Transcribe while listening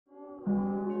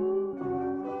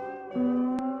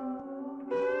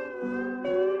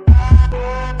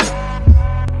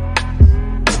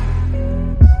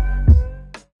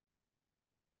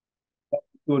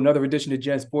To another edition of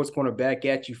Jen Sports Corner back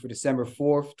at you for December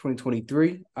 4th,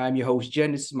 2023. I'm your host,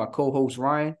 Jen. This is my co-host,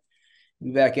 Ryan.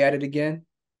 We're back at it again.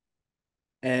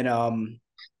 And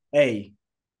hey,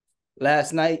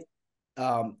 last night,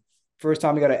 first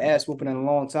time we got an ass whooping in a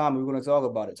long time. We're going to talk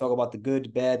about it. Talk about the good, the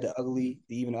bad, the ugly,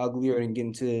 the even uglier, and get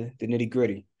into the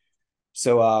nitty-gritty.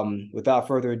 So without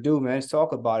further ado, man, let's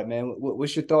talk about it, man.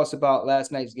 What's your thoughts about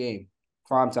last night's game?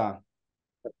 Prime time.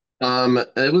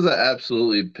 It was an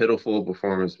absolutely pitiful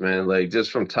performance, man. Like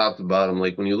just from top to bottom.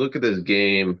 Like when you look at this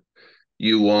game,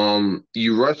 you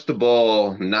rushed the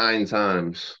ball 9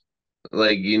 times.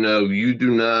 Like, you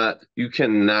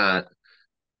cannot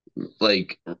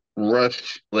like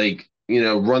rush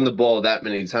run the ball that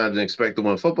many times and expect to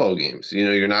win football games.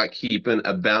 You're not keeping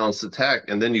a balanced attack,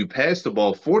 and then you pass the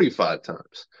ball 45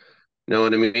 times. You know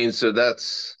what I mean? So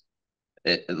that's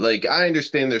like I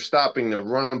understand they're stopping the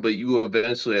run, but you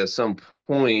eventually at some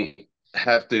point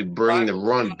have to bring the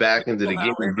run back into the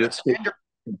game.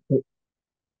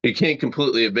 You can't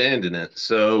completely abandon it.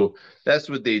 So that's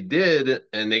what they did,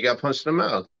 and they got punched in the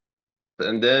mouth.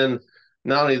 And then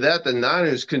not only that, the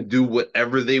Niners can do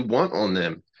whatever they want on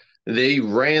them. They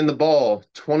ran the ball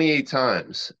 28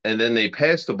 times, and then they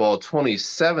passed the ball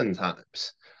 27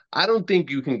 times. I don't think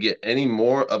you can get any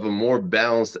more of a more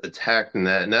balanced attack than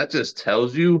that. And that just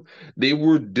tells you they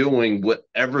were doing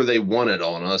whatever they wanted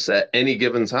on us at any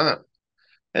given time.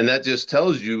 And that just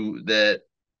tells you that,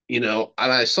 and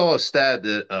I saw a stat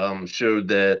that showed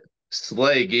that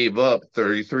Slay gave up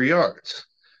 33 yards.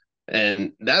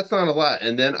 And that's not a lot.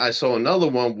 And then I saw another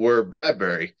one where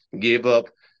Bradbury gave up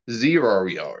 0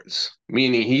 yards,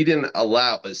 meaning he didn't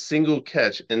allow a single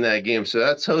catch in that game. So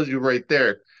that tells you right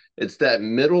there, it's that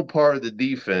middle part of the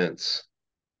defense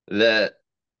that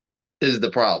is the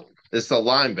problem. It's the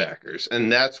linebackers. And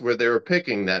that's where they were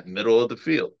picking that middle of the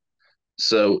field.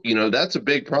 So, that's a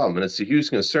big problem. And it's a huge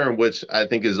concern, which I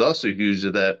think is also huge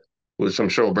of that, which I'm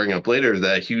sure we'll bring up later,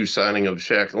 that huge signing of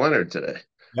Shaq Leonard today.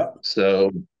 Yep. So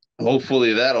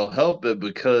hopefully that'll help it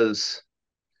because,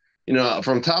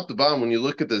 from top to bottom, when you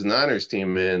look at this Niners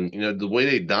team, man, the way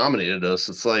they dominated us,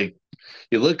 it's like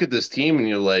you look at this team and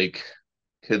you're like,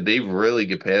 could they really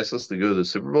get past us to go to the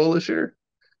Super Bowl this year?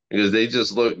 Because they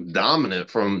just look dominant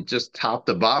from just top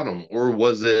to bottom. Or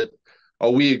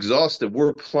are we exhausted?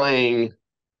 We're playing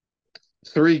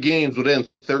 3 games within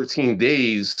 13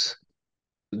 days.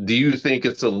 Do you think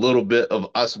it's a little bit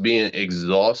of us being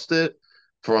exhausted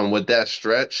from with that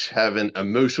stretch, having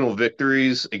emotional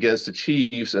victories against the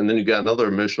Chiefs, and then you got another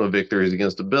emotional victories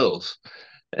against the Bills?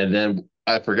 And then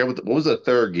I forget what was the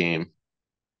third game?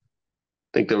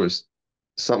 I think there was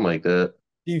something like that.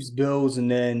 Chiefs, Bills,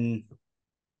 and then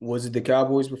was it the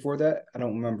Cowboys before that? I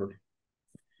don't remember.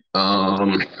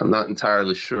 I'm not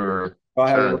entirely sure. I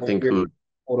have it Trying to right think here. who.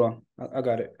 Hold on. I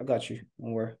got it. I got you.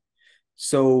 Don't worry.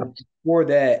 So before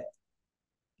that,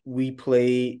 we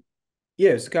played,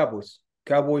 yeah, it's the Cowboys.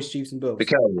 Cowboys, Chiefs, and The Bills.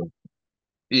 Cowboys.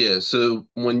 Yeah. So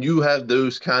when you have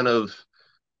those kind of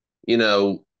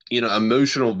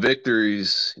emotional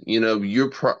victories, you're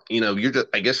just,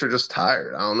 I guess you're just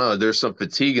tired. I don't know. There's some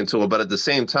fatigue into it, but at the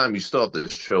same time, you still have to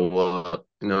show up.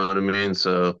 You know what I mean?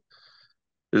 So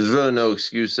there's really no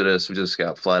excuse to this. We just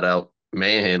got flat out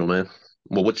manhandled, man.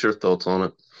 Well, what's your thoughts on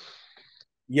it?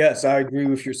 Yes, I agree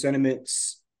with your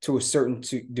sentiments to a certain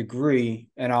degree.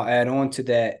 And I'll add on to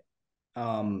that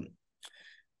um,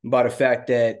 by the fact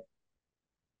that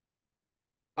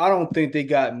I don't think they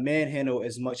got manhandled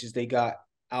as much as they got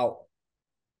out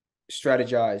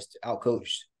strategized, out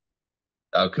coached.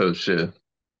 Our coach, yeah.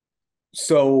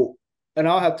 So, and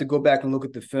I'll have to go back and look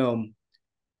at the film.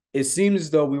 It seems as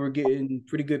though we were getting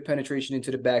pretty good penetration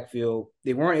into the backfield.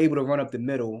 They weren't able to run up the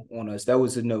middle on us. That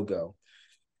was a no-go.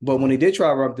 But when they did try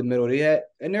to run up the middle,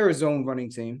 and they're a zone running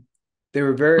team. They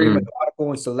were very Mm,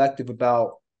 methodical and selective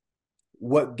about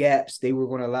what gaps they were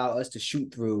going to allow us to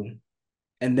shoot through,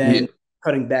 and yeah. then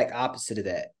cutting back opposite of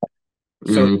that.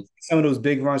 So Mm, some of those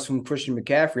big runs from Christian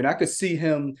McCaffrey, and I could see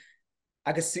him.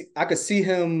 I could see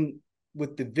him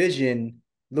with the vision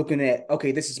looking at,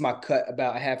 okay, this is my cut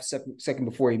about a half second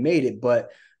before he made it,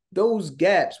 but those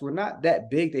gaps were not that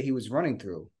big that he was running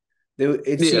through.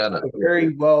 It seemed yeah, I know. like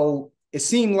very well. It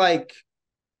seemed like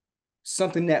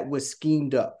something that was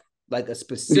schemed up, like a Yeah,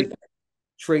 specific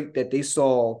trait that they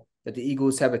saw that the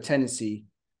Eagles have a tendency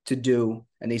to do,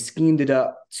 and they schemed it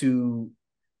up to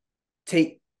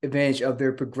take advantage of their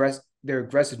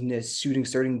aggressiveness, shooting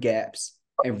certain gaps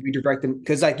and redirect them.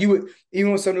 Because like you would,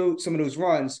 even with some of those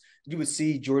runs, you would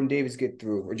see Jordan Davis get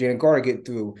through or Jalen Carter get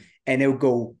through, and it would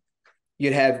go.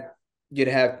 You'd have you'd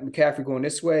have McCaffrey going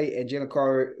this way, and Jalen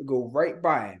Carter go right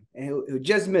by him, and he'll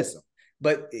just miss him.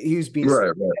 But he was being right,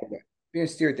 right. that way. being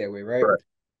steered that way, right?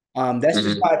 Right. That's just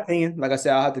Mm-hmm. my opinion. Like I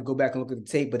said, I'll have to go back and look at the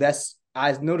tape, but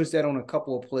I noticed that on a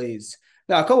couple of plays.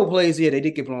 Now, a couple of plays, yeah, they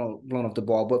did get blown off the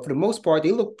ball, but for the most part,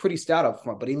 they look pretty stout up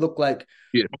front. But they look like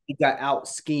Yeah. he got out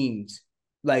schemed.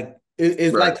 Like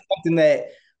it's Right. like something that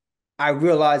I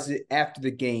realized it after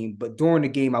the game, but during the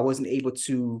game, I wasn't able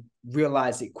to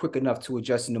realize it quick enough to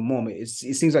adjust in the moment. It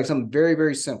seems like something very,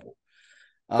 very simple.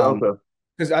 Um, Okay.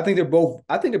 because I think they're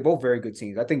both very good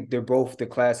teams. I think they're both the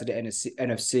class of the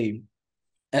NFC.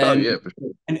 Oh And yeah, for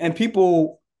sure. and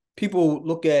people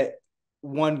look at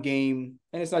one game,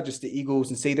 and it's not just the Eagles,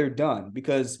 and say they're done.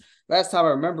 Because last time I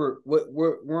remember,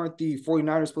 weren't the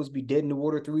 49ers supposed to be dead in the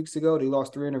water 3 weeks ago? They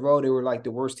lost three in a row. They were like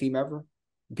the worst team ever.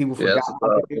 People Yeah, forgot that's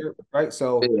how they did, right?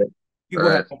 So yeah. people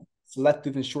have Right.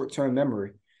 selective and short-term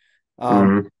memory. Um,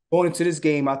 Mm-hmm. Going into this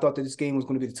game, I thought that this game was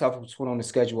going to be the toughest one on the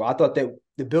schedule. I thought that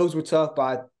the Bills were tough,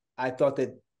 but I thought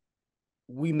that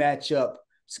we match up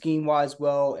scheme wise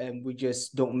well, and we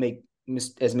just don't make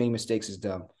as many mistakes as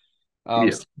them.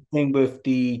 Yeah. Same thing with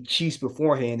the Chiefs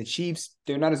beforehand. The Chiefs,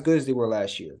 they're not as good as they were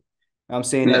last year. I'm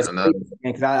saying No, as not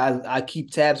because I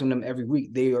keep tabs on them every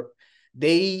week.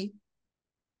 They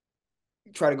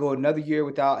try to go another year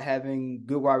without having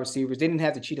good wide receivers. They didn't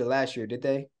have the cheetah last year, did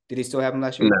they? Did they still have them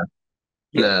last year? no,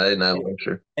 Yeah, no, not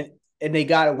sure. and and they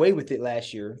got away with it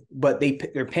last year, but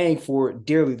they're paying for it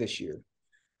dearly this year.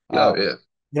 Oh Um, yeah.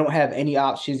 they don't have any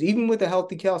options, even with a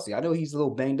healthy Kelsey. I know he's a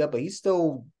little banged up, but he's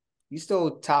still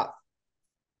top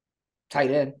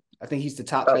tight end. I think he's the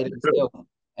top Oh, tight for end sure. still,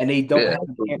 and they don't Yeah. have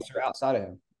an answer outside of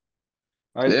him.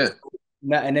 All right. Yeah.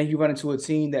 Now, and then you run into a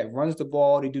team that runs the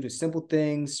ball. They do the simple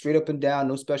things, straight up and down,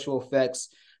 no special effects.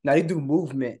 Now they do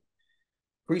movement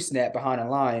pre-snap behind the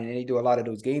line, and they do a lot of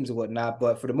those games and whatnot.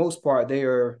 But for the most part, they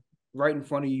are right in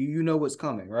front of you. You know what's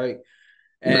coming, right?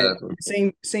 And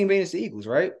Definitely. same vein as the Eagles,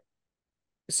 right?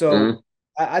 Mm-hmm. So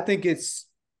I think it's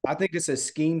a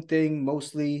scheme thing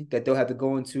mostly that they'll have to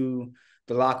go into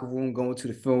the locker room, go into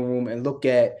the film room, and look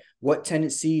at what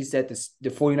tendencies that the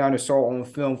 49ers saw on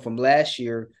film from last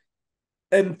year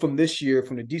and from this year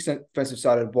from the defensive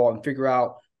side of the ball, and figure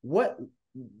out what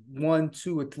one,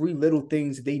 two, or three little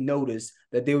things they noticed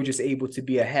that they were just able to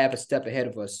be a half a step ahead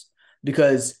of us.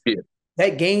 Because Yeah.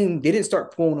 that game they didn't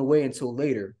start pulling away until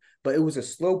later, but it was a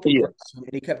slow Yeah. progression, and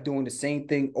they kept doing the same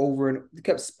thing over and they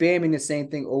kept spamming the same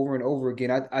thing over and over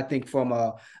again. I think from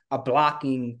a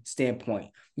blocking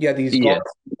standpoint, yeah, these Yeah.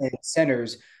 guards and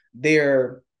centers,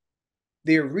 they're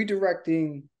they're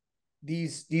redirecting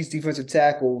these defensive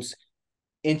tackles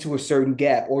into a certain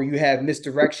gap, or you have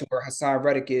misdirection where Hassan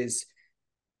Reddick is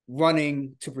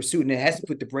running to pursuit and it has to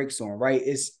put the brakes on, right?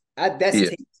 That's Yeah.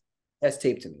 tape. That's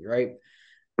tape to me, right?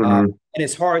 Mm-hmm. And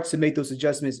it's hard to make those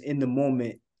adjustments in the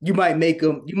moment. You might make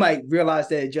them. You might realize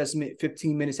that adjustment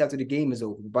 15 minutes after the game is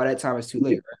over. By that time, it's too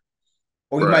late, right?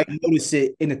 Or you Right. might notice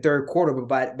it in the third quarter, but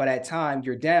by that time,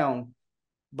 you're down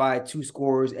by two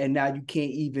scores, and now you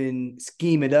can't even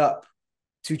scheme it up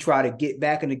to try to get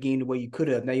back in the game the way you could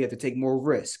have. Now you have to take more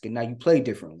risk, and now you play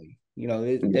differently.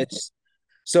 Yeah. That's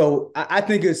so. I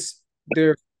think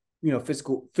they're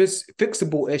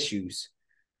fixable issues.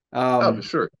 Oh, for Um,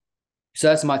 sure. so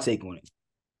that's my take on it.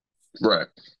 Right.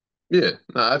 Yeah.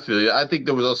 No, I feel you. I think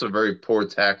there was also very poor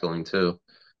tackling too,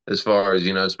 as far as,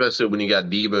 especially when you got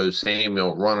Debo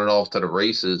Samuel running off to the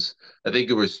races. I think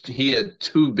he had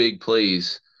two big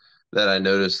plays that I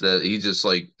noticed that he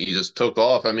just took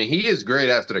off. I mean, he is great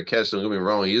after the catch, don't get me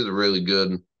wrong. He is a really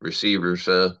good receiver,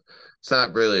 so it's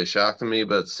not really a shock to me,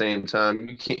 but at the same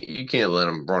time, you can't let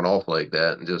him run off like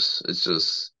that and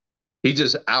he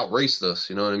just outraced us,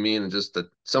 you know what I mean? And just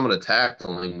some of the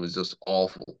tackling was just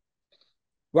awful.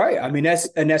 Right. I mean, that's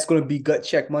going to be gut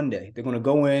check Monday. They're going to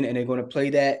go in and they're going to play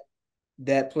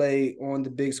that play on the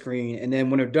big screen, and then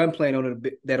when they're done playing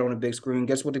that on the big screen,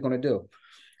 guess what they're going to do?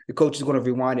 The coach is going to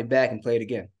rewind it back and play it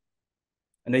again,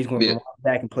 and then he's going to Yeah. rewind it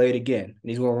back and play it again, and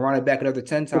he's going to run it back another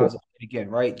 10 times and play it again,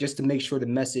 right? Just to make sure the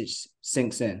message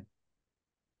sinks in.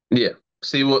 Yeah.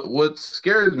 See, what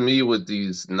scares me with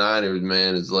these Niners,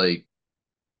 man, is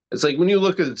it's like when you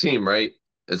look at the team, right?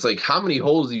 It's like how many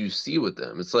holes do you see with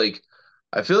them? It's like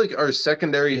I feel like our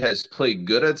secondary has played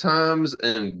good at times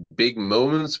and big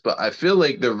moments, but I feel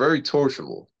like they're very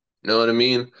torchable. You know what I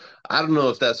mean? I don't know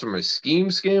if that's from a scheme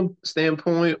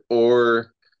standpoint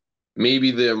or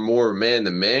maybe they're more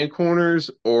man-to-man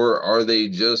corners or are they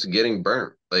just getting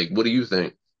burnt? Like, what do you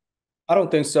think? I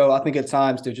don't think so. I think at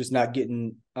times they're just not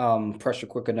getting pressure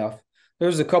quick enough.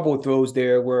 There's a couple of throws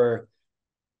there where,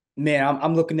 man,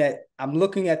 I'm looking at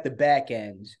the back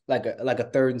end like a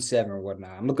 3rd and 7 or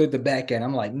whatnot. I'm looking at the back end.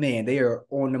 I'm like, man, they are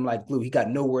on them like glue. He got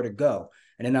nowhere to go.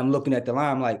 And then I'm looking at the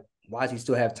line. I'm like, Why does he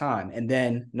still have time? And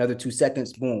then another 2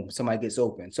 seconds, boom, somebody gets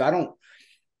open. So I don't.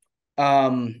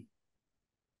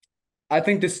 I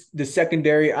think the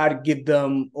secondary, I'd give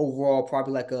them overall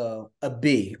probably like a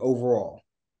B overall.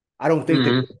 I don't think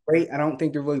they're Mm-hmm. great. I don't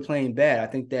think they're really playing bad. I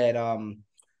think that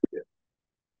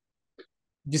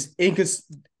just incons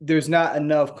there's not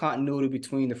enough continuity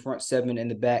between the front seven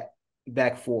and the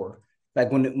back four.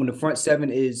 Like when the front seven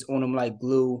is on them like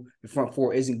glue, the front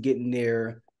four isn't getting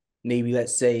there. Maybe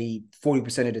let's say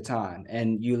 40% of the time,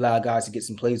 and you allow guys to get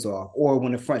some plays off. Or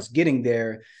when the front's getting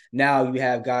there, now you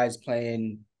have guys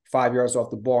playing 5 yards off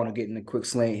the ball and getting a quick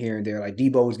slant here and there. Like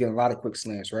Debo is getting a lot of quick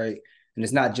slants, right? And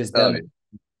it's not just Oh, them,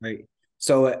 right?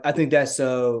 So I think that's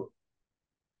Sean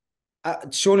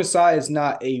Asai is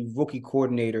not a rookie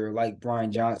coordinator like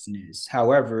Brian Johnson is.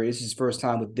 However, it's his first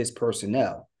time with this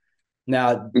personnel.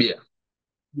 Now, yeah.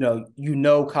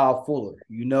 Kyle Fuller,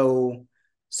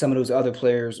 some of those other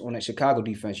players on that Chicago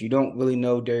defense. You don't really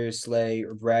know Darius Slay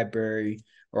or Bradbury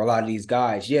or a lot of these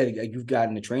guys. Yeah, you've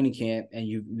gotten the training camp and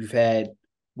you've had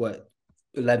what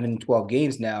 11, 12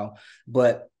 games now,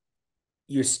 but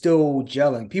you're still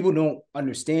gelling. People don't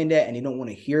understand that and they don't want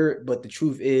to hear it. But the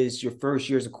truth is, your first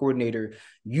year as a coordinator,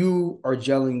 you are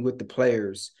gelling with the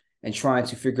players and trying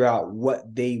to figure out what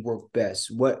they work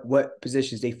best, what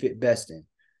positions they fit best in,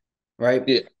 right?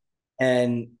 Yeah.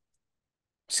 And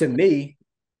to me,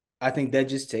 I think that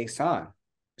just takes time.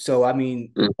 So, I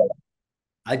mean, Mm-hmm.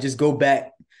 I just go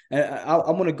back and I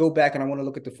want to go back and I want to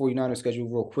look at the 49ers schedule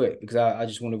real quick because I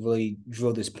just want to really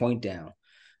drill this point down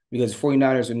because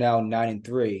 49ers are now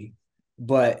 9-3,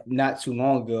 but not too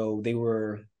long ago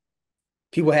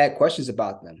people had questions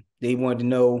about them. They wanted to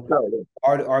know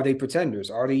are they pretenders?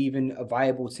 Are they even a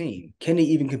viable team? Can they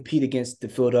even compete against the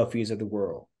Philadelphias of the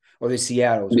world or the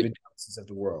Seattles or Yeah. the Dallases of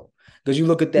the world? Because you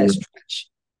look at that stretch,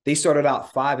 they started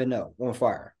out 5-0 on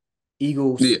fire.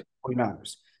 Eagles, Yeah.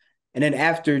 49ers. And then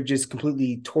after just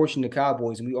completely torching the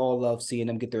Cowboys, and we all love seeing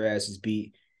them get their asses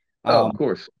beat, Oh, of um,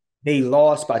 course. they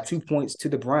lost by 2 points to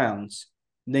the Browns.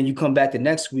 And then you come back the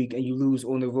next week and you lose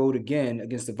on the road again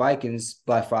against the Vikings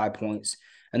by 5 points.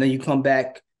 And then you come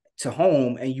back to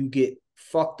home and you get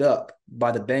fucked up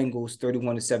by the Bengals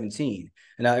 31-17.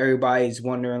 And now everybody's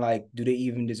wondering, like, do they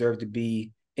even deserve to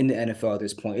be in the NFL at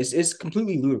this point? It's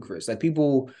completely ludicrous. Like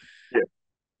Yeah.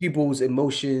 people's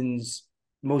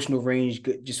emotional range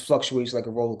just fluctuates like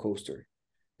a roller coaster.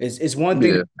 It's one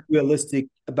thing to Yeah. be realistic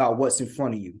about what's in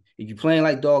front of you. If you're playing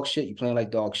like dog shit, you're playing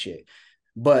like dog shit.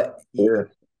 But Yeah.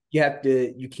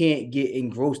 you can't get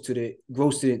engrossed to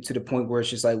the point where it's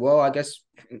just like, well, I guess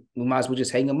we might as well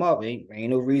just hang them up. Ain't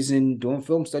no reason doing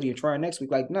film study and trying next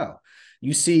week. Like, no.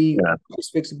 You see Yeah.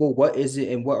 what's fixable, what is it,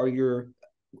 and what are your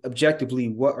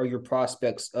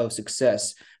prospects of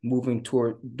success moving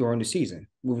toward during the season,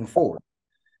 moving forward.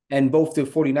 And both the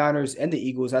 49ers and the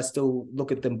Eagles, I still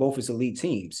look at them both as elite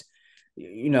teams.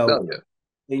 You Oh, know,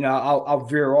 yeah. I'll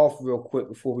veer off real quick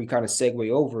before we kind of segue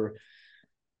over.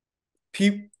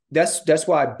 That's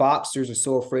why boxers are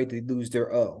so afraid to lose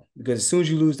their O, because as soon as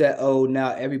you lose that O,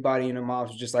 now everybody in their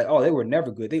minds is just like, oh, they were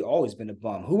never good. They always been a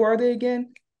bum. Who are they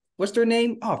again? What's their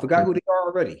name? Oh, I forgot who they are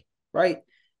already. Right?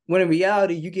 When in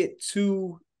reality, you get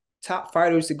two top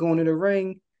fighters to go into the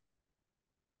ring.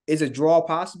 Is a draw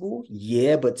possible?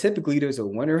 Yeah, but typically there's a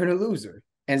winner and a loser.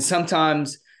 And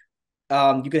sometimes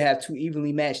you could have two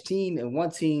evenly matched teams, and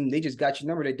one team they just got your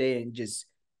number that day and just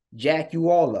jack you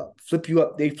all up, flip you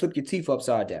up. They flip your teeth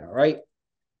upside down, right?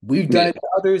 We've done Yeah. it to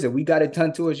others, and we got it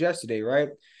done to us yesterday, right?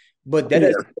 But that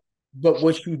is, Yeah. but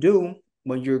what you do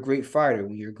when you're a great fighter,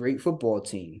 when you're a great football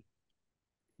team,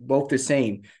 both the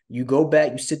same. You go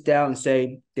back, you sit down and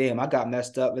say, "Damn, I got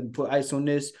messed up. Let me put ice on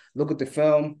this. Look at the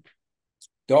film.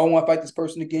 Don't want to fight this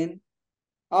person again.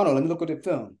 I don't know. Let me look at the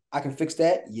film. I can fix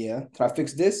that. Yeah. Can I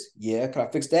fix this? Yeah. Can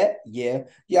I fix that? Yeah.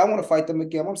 Yeah. I want to fight them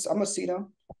again. I'm gonna see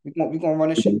them. We gonna run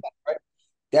this shit back, right?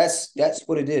 That's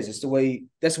what it is. That's the way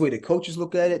the coaches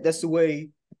look at it. That's the way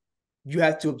you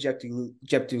have to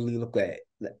objectively look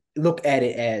at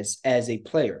it as a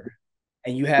player,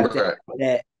 and Right.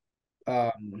 that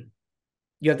um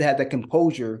you have to have that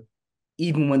composure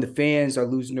even when the fans are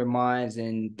losing their minds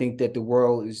and think that the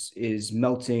world is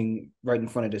melting right in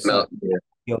front of the sun. No.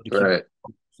 Yeah. To keep Right.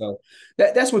 so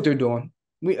that's what they're doing.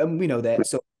 We know that.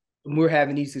 So we're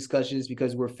having these discussions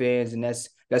because we're fans, and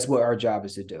that's what our job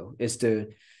is to do. Is to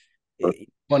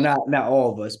well, not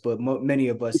all of us, but many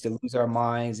of us to lose our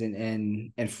minds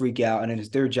and freak out, and then it's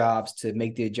their jobs to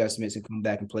make the adjustments and come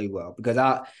back and play well. Because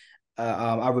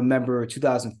I remember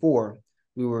 2004,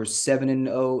 we were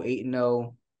 7-0,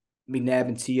 8-0. McNabb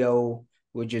and To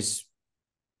were just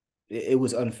it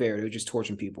was unfair. They were just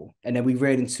torching people, and then we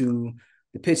ran into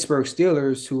the Pittsburgh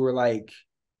Steelers, who were like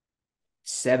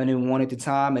 7-1 at the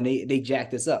time, and they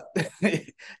jacked us up.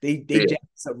 they jacked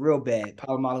us up real bad.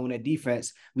 Palomalo in that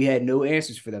defense, we had no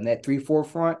answers for them. That 3-4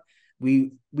 front,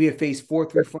 we have faced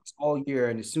 4-3 fronts all year,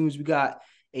 and as soon as we got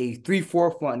a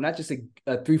 3-4 front, not just a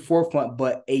 3-4 front,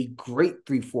 but a great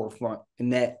 3-4 front in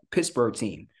that Pittsburgh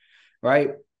team,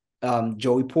 right?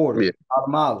 Joey Porter, Yeah.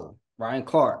 Palomalo, Ryan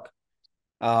Clark,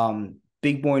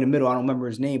 big boy in the middle. I don't remember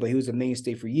his name, but he was a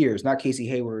mainstay for years. Not Casey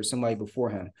Hayward or somebody before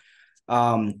him.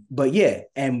 But yeah,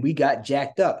 and we got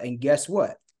jacked up. And guess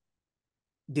what?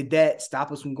 Did that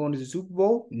stop us from going to the Super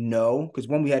Bowl? No, because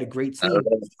one, we had a great team.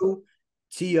 Two,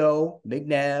 T.O.,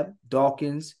 McNabb,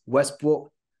 Dawkins,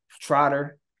 Westbrook,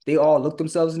 Trotter, they all looked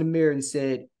themselves in the mirror and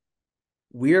said,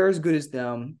 we're as good as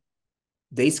them.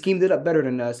 They schemed it up better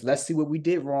than us. Let's see what we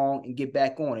did wrong and get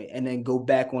back on it, and then go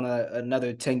back on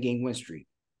another 10-game win streak,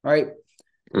 right?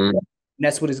 Mm. And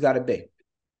that's what it's got to be.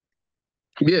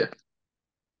 Yeah.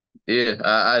 Yeah,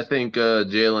 I think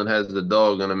Jalen has the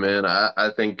dog on him, man. I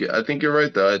think you're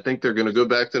right though. I think they're gonna go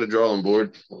back to the drawing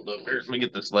board. Hold up, here, let me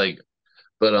get this leg.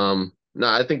 But no,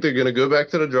 I think they're gonna go back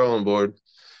to the drawing board,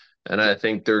 and I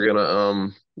think they're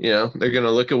gonna they're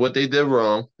gonna look at what they did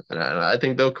wrong, and I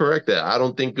think they'll correct that. I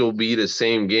don't think it'll be the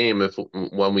same game if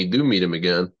when we do meet them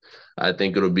again. I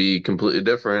think it'll be completely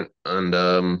different. And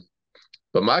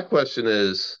but my question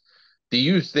is, do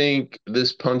you think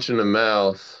this punch in the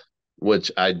mouth, which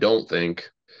I don't think,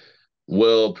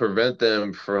 will prevent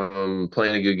them from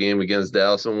playing a good game against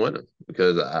Dallas and winning?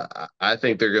 Because I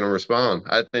think they're going to respond.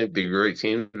 I think the great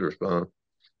teams respond.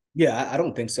 Yeah, I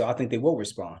don't think so. I think they will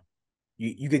respond.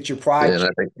 You get your pride Yeah, and I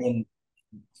check, think and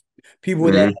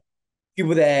people that mhm.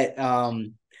 people that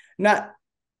not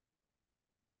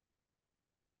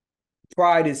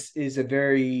pride is a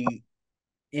very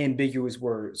ambiguous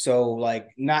word. So like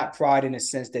not pride in the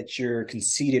sense that you're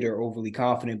conceited or overly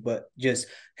confident, but just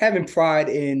having pride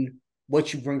in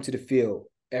what you bring to the field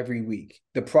every week,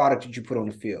 the product that you put on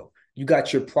the field. You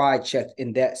got your pride checked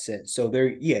in that sense. So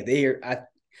they're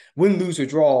win, lose, or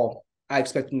draw. I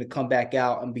expect them to come back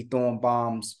out and be throwing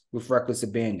bombs with reckless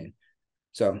abandon.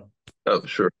 So, Oh,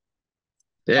 sure.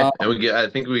 Yeah, um, and I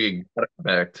think we get Goddard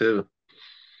back too.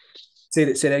 say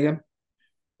that again.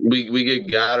 We get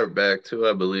Goddard back too,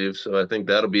 I believe. So I think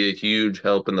that'll be a huge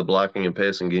help in the blocking and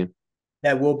passing game.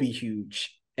 That will be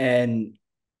huge. And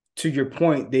to your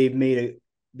point, they made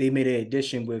an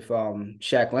addition with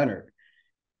Shaq Leonard,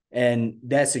 and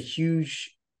that's a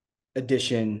huge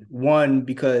addition. One,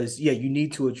 because yeah, you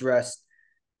need to address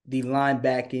the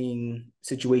linebacking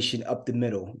situation up the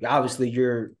middle. Obviously,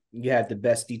 you have the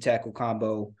best D tackle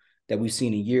combo that we've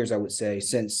seen in years. I would say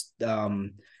since the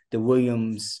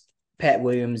Williams, Pat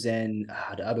Williams, and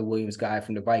the other Williams guy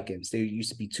from the Vikings. There used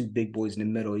to be two big boys in the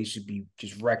middle. They should be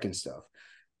just wrecking stuff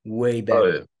way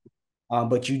Oh back. yeah.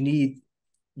 But you need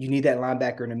that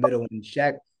linebacker in the middle. And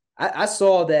Shaq, I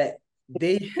saw that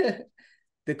they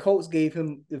the Colts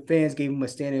the fans gave him a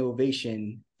standing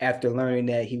ovation after learning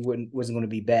that he wasn't going to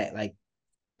be back. Like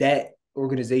that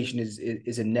organization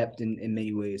is inept in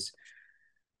many ways.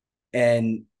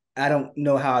 And I don't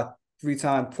know how a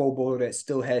 3-time Pro Bowler that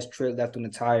still has tread left on the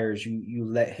tires, you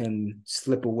let him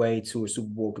slip away to a Super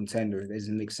Bowl contender. It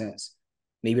doesn't make sense.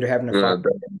 Maybe they're having a fight,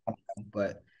 No,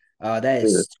 but that yeah.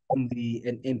 is certainly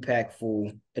an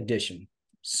impactful addition.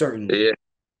 Certainly. Yeah.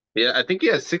 Yeah, I think he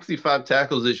has 65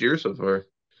 tackles this year so far.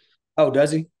 Oh,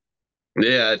 does he?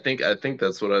 Yeah, I think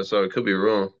that's what I saw. I could be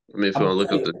wrong. I mean, if I'm you gonna want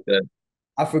to look tell up you, the stat.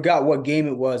 I forgot what game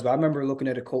it was, but I remember looking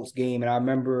at a Colts game and I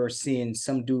remember seeing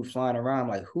some dude flying around.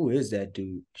 Like, who is that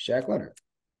dude? Shaq Leonard.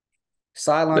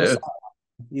 Sideline to Yeah.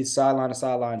 sideline. He's sideline to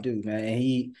sideline dude, man. And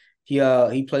he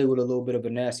played with a little bit of a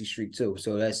nasty streak too.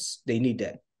 So they need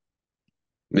that.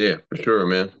 Yeah, for sure,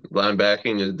 man.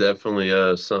 Linebacking is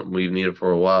definitely something we've needed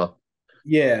for a while.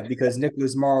 Yeah, because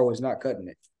Nicholas Morrow is not cutting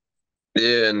it.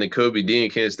 Yeah, and the Kobe Dean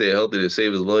can't stay healthy to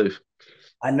save his life.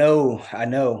 I know.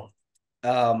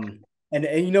 And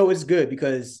it's good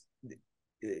because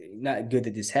not good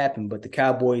that this happened, but the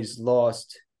Cowboys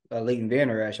lost Leighton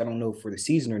Vander Esch. I don't know for the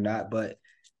season or not, but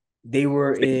they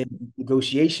were in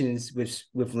negotiations with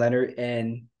Leonard,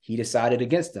 and he decided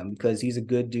against them because he's a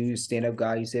good dude, stand up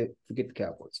guy. He said, "Forget the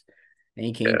Cowboys," and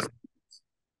he came Yeah, to.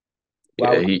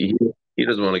 Why yeah, would he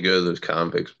doesn't want to go to those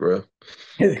convicts, bro.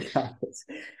 the Cowboys?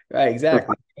 Right,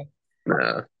 exactly.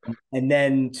 Nah. And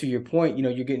then to your point,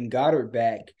 you're getting Goddard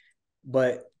back,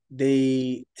 but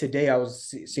today I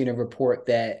was seeing a report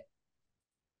that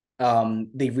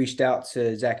they reached out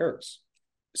to Zach Ertz.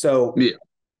 So Yeah.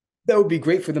 that would be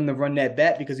great for them to run that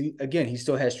back because he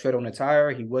still has tread on the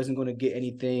tire. He wasn't going to get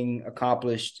anything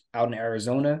accomplished out in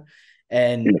Arizona,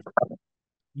 and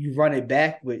you run it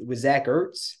back with Zach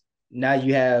Ertz. Now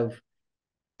you have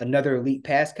another elite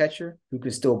pass catcher who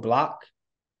can still block,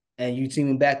 and you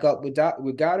teaming back up with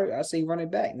Goddard. I say run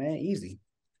it back, man, easy.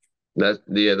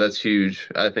 That's huge.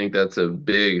 I think that's a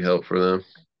big help for them.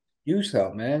 Huge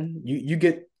help, man. You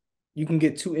can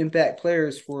get two impact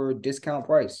players for a discount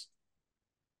price.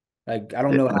 Like I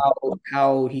don't know Yeah,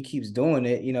 how he keeps doing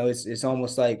it. You know, it's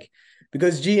almost like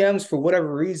because GMs for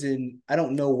whatever reason, I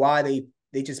don't know why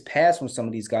they just pass on some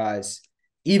of these guys.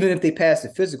 Even if they pass the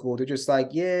physical, they're just like,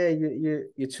 yeah,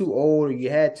 you're too old or you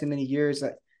had too many years.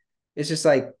 Like it's just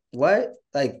like what?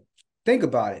 Like think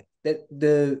about it. That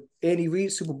the Andy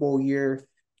Reid Super Bowl year,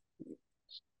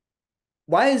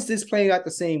 why is this playing out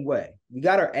the same way? We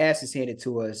got our asses handed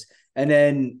to us, and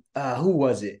then who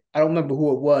was it? I don't remember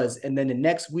who it was. And then the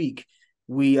next week,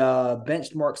 we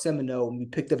benched Mark Semino and we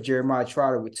picked up Jeremiah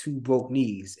Trotter with two broke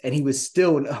knees, and he was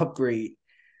still an upgrade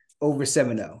over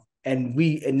Semino. And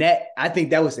that I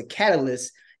think that was the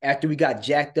catalyst. After we got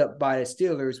jacked up by the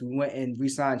Steelers, we went and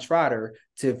re-signed Trotter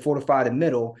to fortify the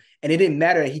middle. And it didn't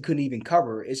matter that he couldn't even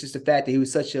cover. It's just the fact that he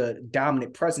was such a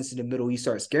dominant presence in the middle. He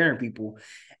started scaring people.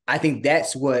 I think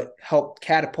that's what helped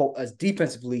catapult us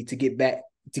defensively to get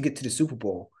to the Super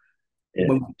Bowl. yeah.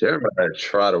 When Jeremiah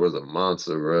Trotter was a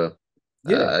monster, bro.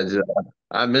 yeah, I just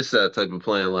I miss that type of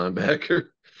playing linebacker.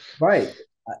 right,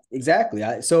 exactly.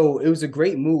 So it was a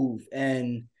great move,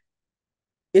 and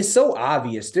it's so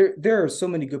obvious. There are so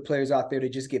many good players out there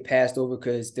that just get passed over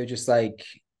because they're just like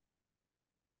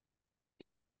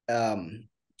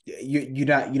you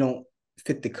don't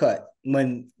fit the cut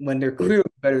when they're clearly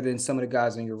better than some of the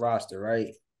guys on your roster,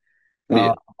 right?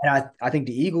 Yeah, And I think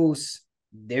the Eagles,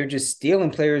 they're just stealing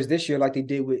players this year like they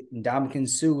did with Ndamukong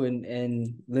Suh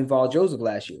and Linval Joseph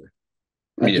last year.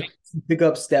 yeah, Again,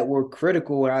 pickups that were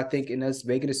critical, and I think in us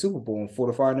making the Super Bowl and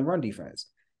fortifying the run defense.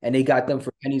 And they got them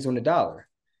for pennies on the dollar.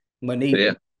 When they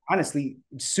yeah. honestly,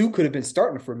 Sue could have been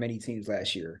starting for many teams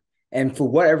last year. And for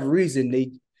whatever reason,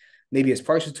 they maybe his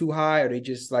price was too high, or they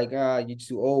just like, you're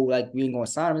too old, like we ain't gonna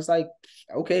sign him. It's like,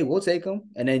 okay, we'll take him.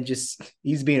 And then just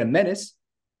he's being a menace,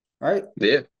 right?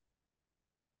 Yeah.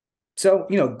 So,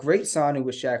 great signing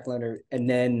with Shaq Leonard and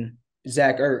then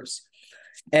Zach Ertz.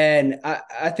 And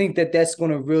I think that that's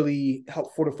going to really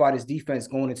help fortify this defense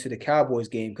going into the Cowboys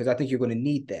game because I think you're going to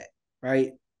need that,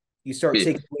 right? You start Yeah.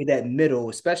 taking away that middle,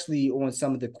 especially on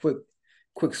some of the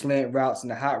quick slant routes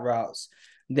and the hot routes.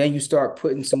 Then you start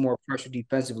putting some more pressure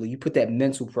defensively. You put that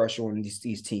mental pressure on these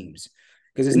teams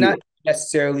because it's Yeah. not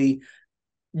necessarily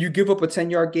you give up a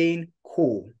 10-yard gain,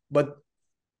 cool, but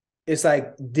it's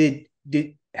like did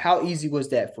how easy was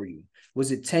that for you?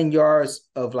 Was it 10 yards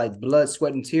of like blood,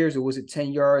 sweat, and tears, or was it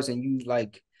 10 yards and you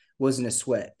like wasn't a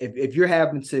sweat? If you're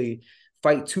having to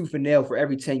fight tooth and nail for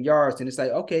every 10 yards, and it's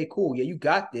like, okay, cool, yeah, you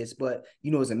got this, but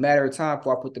it's a matter of time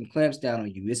before I put them clamps down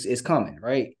on you. It's coming,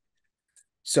 right?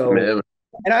 So, Man,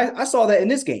 and I saw that in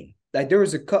this game. Like there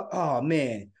was oh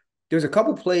man, there was a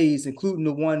couple plays, including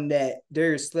the one that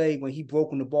Darius Slay, when he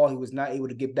broke on the ball, he was not able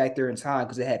to get back there in time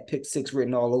because it had pick six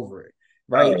written all over it,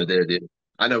 right? oh, there, dude.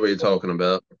 I know what you're talking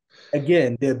about.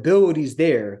 Again, the ability's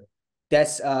there.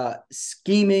 That's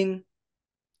scheming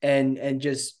and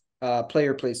just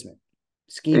player placement.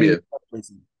 Scheming Yeah, and player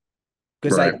placement.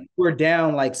 Because like right. we're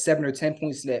down like 7 or 10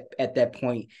 points at that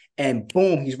point, and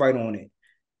boom, he's right on it.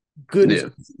 Goodness,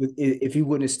 Yeah. if he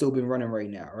wouldn't have still been running right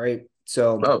now, right?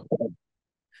 So Oh,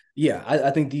 yeah,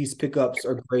 I think these pickups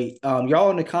are great.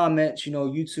 Y'all in the comments,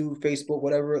 YouTube, Facebook,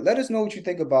 whatever, let us know what you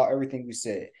think about everything we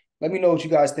said. Let me know what you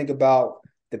guys think about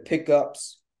the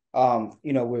pickups.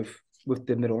 With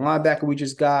the middle linebacker we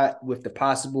just got, with the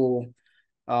possible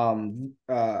um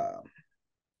uh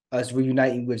us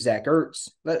reuniting with Zach Ertz.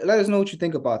 Let us know what you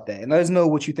think about that. And let us know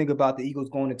what you think about the Eagles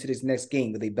going into this next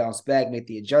game. Will they bounce back, make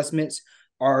the adjustments?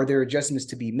 Are there adjustments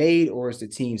to be made, or is the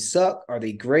team suck? Are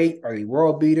they great? Are they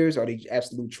world beaters? Are they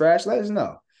absolute trash? Let us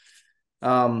know.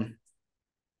 Um,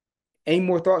 any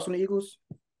more thoughts on the Eagles?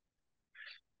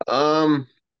 um,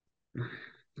 I'm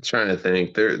trying to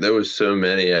think. There was so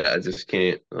many. I just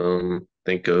can't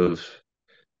think of.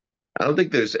 I don't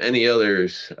think there's any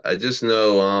others. I just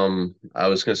know I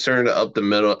was concerned up the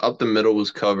middle. Up the middle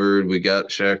was covered. We got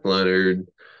Shaq Leonard.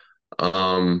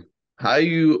 Um, how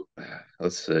you?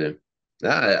 Let's see.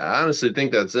 I honestly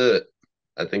think that's it.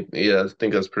 I think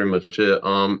that's pretty much it.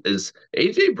 Is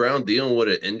AJ Brown dealing with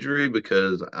an injury?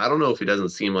 Because I don't know if he doesn't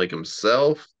seem like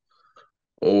himself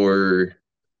or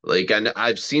like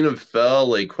I've seen him fell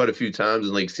like quite a few times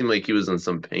and like seemed like he was in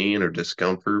some pain or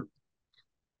discomfort.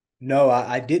 No,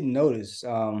 I didn't notice.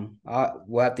 I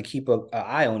will have to keep an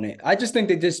eye on it. I just think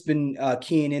they've just been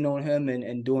keying in on him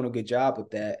and doing a good job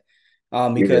with that.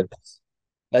 Because Yeah.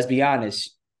 let's be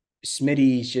honest,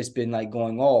 Smitty's just been like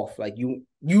going off. Like you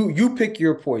pick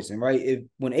your poison, right? If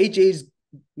when AJ's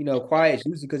quiet, it's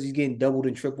usually because he's getting doubled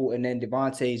and tripled, and then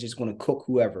Devontae is just going to cook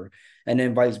whoever, and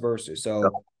then vice versa.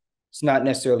 So it's not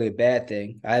necessarily a bad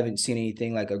thing. I haven't seen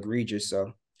anything like egregious.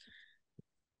 So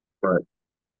Right.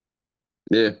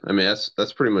 Yeah, I mean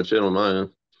that's pretty much it on my end.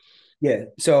 yeah,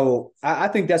 so I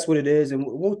think that's what it is, and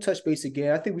we'll touch base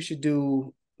again. I think we should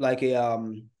do like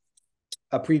a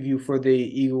preview for the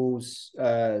Eagles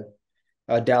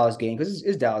Dallas game because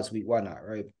it's Dallas week. Why not,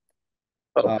 right?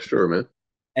 Oh, Uh, sure, man.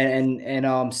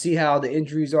 and see how the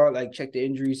injuries are. Like check the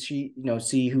injury sheet.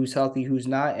 See who's healthy, who's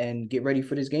not, and get ready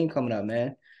for this game coming up,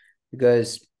 man.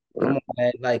 Because All come right. on,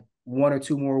 man, like one or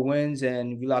two more wins,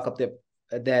 and we lock up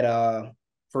that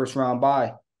first round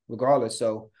bye, regardless.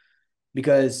 So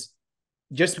because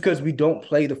just because we don't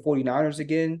play the 49ers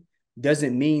again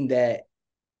doesn't mean that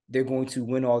they're going to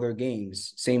win all their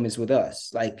games. Same as with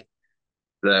us. Like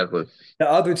Exactly. the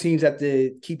other teams have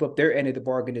to keep up their end of the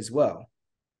bargain as well.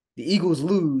 The Eagles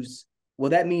lose,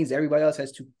 well, that means everybody else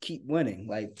has to keep winning.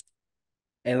 Like,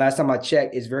 and last time I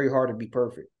checked, it's very hard to be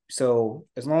perfect. So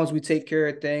as long as we take care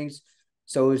of things,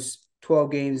 so it's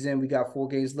 12 games in, we got 4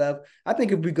 games left. I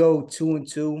think if we go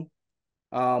 2-2,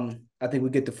 I think we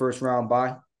get the first round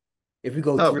bye. If we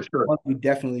go Oh, three, for sure. we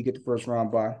definitely get the first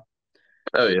round bye.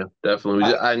 Oh yeah, definitely.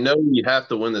 I, I know you have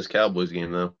to win this Cowboys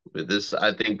game though. But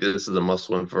I think this is a must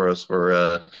win for us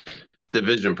for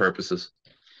division purposes.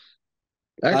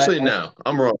 I, Actually, no,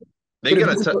 I'm wrong. but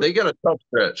if They got a tough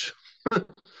stretch.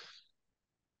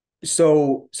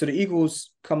 so the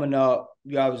Eagles coming up,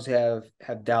 you obviously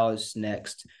have Dallas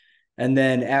next. And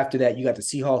then after that, you got the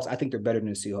Seahawks. I think they're better than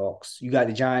the Seahawks. You got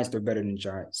the Giants, they're better than the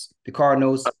Giants. The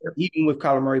Cardinals, even with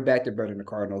Kyler Murray back, they're better than the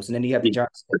Cardinals. And then you have the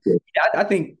Giants. Yeah, I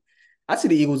think I see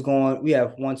the Eagles going. We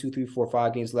have 1, 2, 3, 4,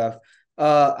 5 games left.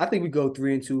 I think we go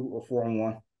 3-2 or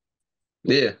 4-1.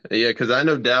 Yeah, yeah, because I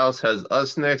know Dallas has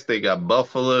us next. They got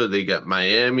Buffalo, they got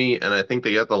Miami, and I think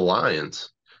they got the Lions.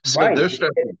 So Right. they're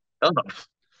stretch is tough.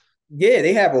 Yeah,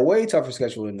 they have a way tougher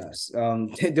schedule than us.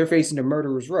 They're facing the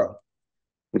murderers row.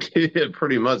 Yeah,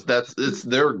 pretty much. It's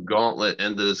their gauntlet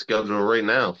end of the schedule right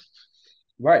now.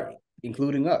 Right,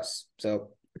 including us. So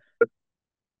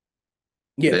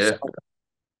yeah,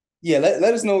 Yeah.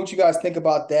 let us know what you guys think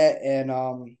about that. And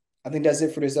I think that's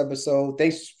it for this episode.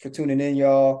 Thanks for tuning in,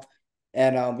 y'all.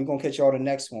 And we're gonna catch y'all the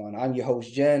next one. I'm your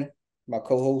host, Jen, my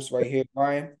co-host right here,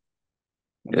 Brian.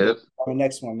 And we're gonna Yep. on the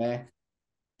next one, man.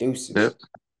 Deuces. Yep.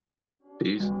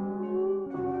 Peace.